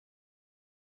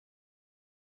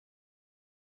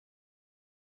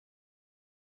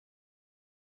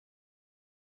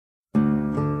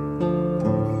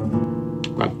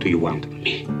What do you want of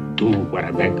me? Do what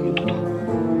I beg you to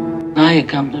do. Now you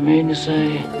come to me and you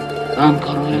say, Don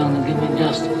Corleone, give me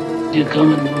justice. You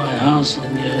come into my house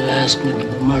and you ask me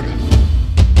to murder.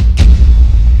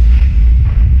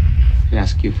 I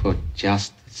ask you for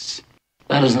justice.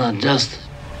 That is not justice.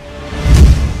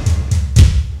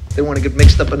 They want to get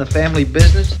mixed up in the family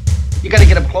business? You gotta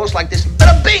get up close like this, and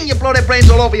bada bing, you blow their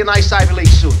brains all over your nice Ivy League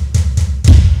suit.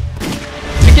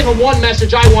 You give them one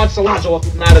message, I want Salazzo.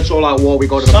 Now that's all out war, we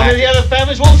go to the back. Some of the other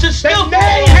families won't sit still.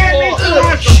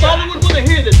 Hollywood want to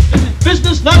hear this. This is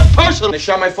business, not personal. They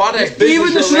shot my father. That's business.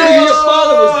 Even the shooting of your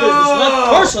father was business, not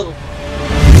personal.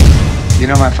 You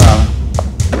know my father.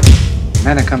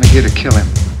 Men are coming here to kill him.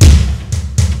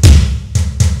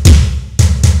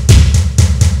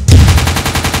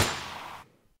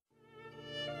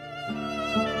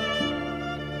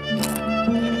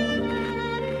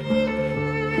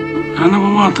 I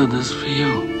never wanted this for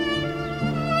you.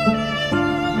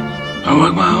 I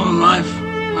worked my whole life.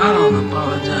 I don't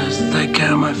apologize to take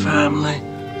care of my family.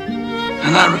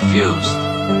 And I refused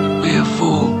to be a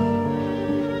fool.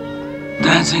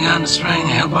 Dancing on the string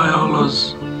held by all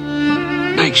those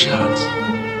big shots.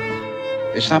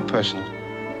 It's not personal.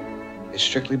 It's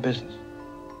strictly business.